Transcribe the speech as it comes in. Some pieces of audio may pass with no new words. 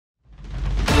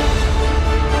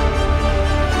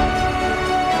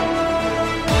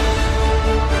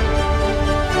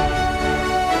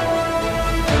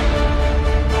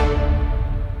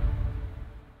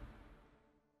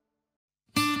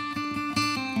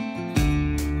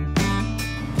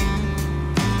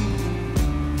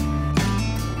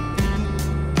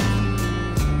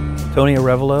Tony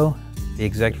Arevalo, the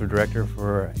Executive Director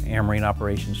for AMO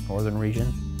Operations Northern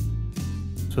Region.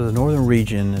 So the Northern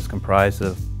Region is comprised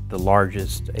of the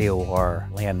largest AOR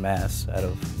land mass out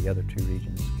of the other two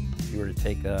regions. If you were to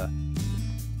take a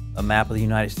map of the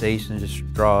United States and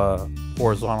just draw a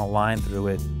horizontal line through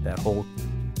it, that whole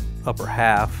upper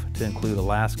half, to include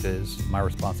Alaska, is my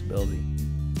responsibility.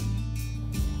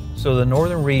 So the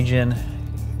Northern Region,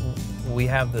 we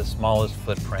have the smallest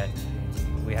footprint.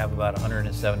 We have about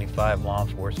 175 law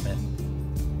enforcement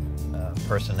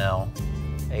personnel,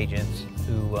 agents,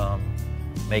 who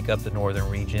make up the Northern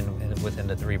Region within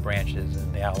the 3 branches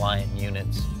and the outlying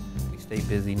units. We stay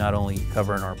busy not only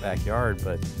covering our backyard,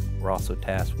 but we're also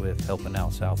tasked with helping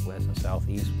out Southwest and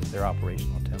Southeast with their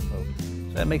operational tempo.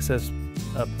 So that makes us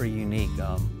pretty unique.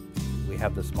 We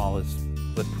have the smallest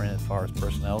footprint as far as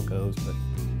personnel goes, but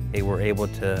hey, we're able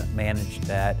to manage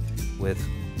that with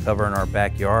covering our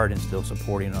backyard and still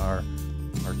supporting our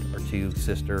 2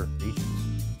 sister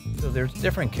regions. So there's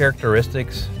different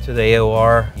characteristics to the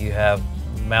AOR. You have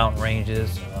mountain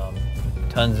ranges,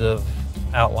 tons of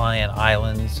outlying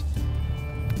islands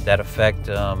that affect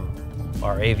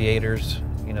our aviators,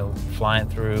 flying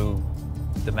through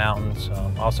the mountains.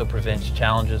 Also presents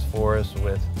challenges for us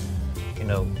with,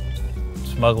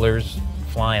 smugglers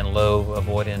flying low,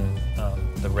 avoiding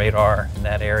the radar in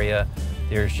that area.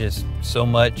 There's just so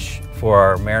much for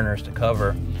our mariners to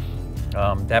cover.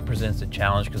 That presents a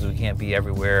challenge because we can't be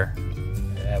everywhere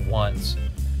at once.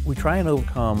 We try and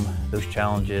overcome those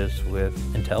challenges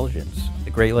with intelligence.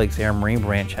 The Great Lakes Air and Marine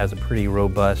Branch has a pretty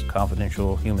robust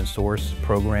confidential human source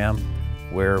program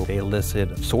where they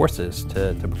elicit sources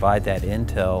to provide that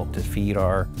intel to feed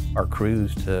our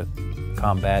crews to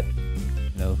combat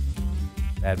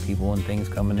bad people and things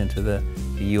coming into the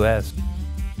U.S.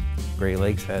 Great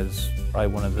Lakes has probably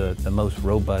one of the most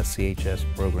robust CHS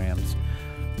programs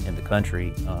in the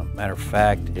country. Matter of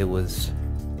fact, it was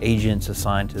agents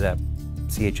assigned to that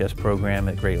CHS program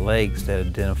at Great Lakes that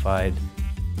identified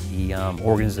the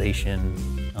organization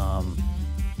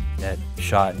that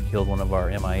shot and killed one of our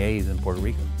MIAs in Puerto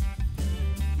Rico.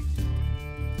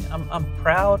 I'm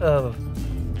proud of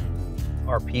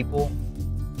our people,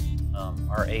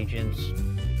 our agents,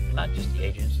 not just the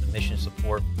agents, the mission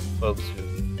support folks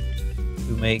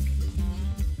who make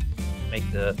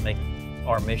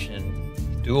our mission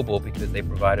doable because they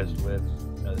provide us with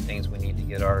the things we need to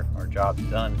get our jobs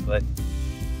done. But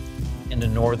in the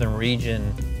Northern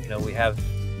Region, we have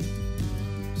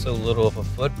so little of a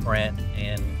footprint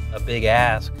and a big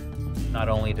ask, not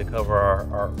only to cover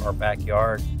our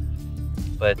backyard,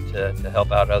 but to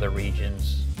help out other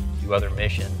regions, do other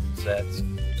mission sets.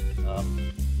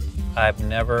 I've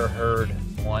never heard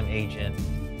one agent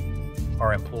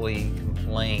or employee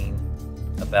complain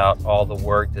about all the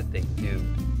work that they do.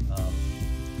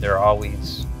 They're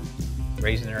always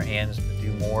raising their hands to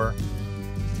do more,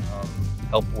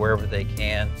 help wherever they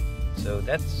can. So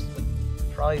that's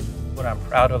probably what I'm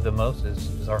proud of the most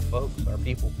is our folks, our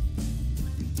people.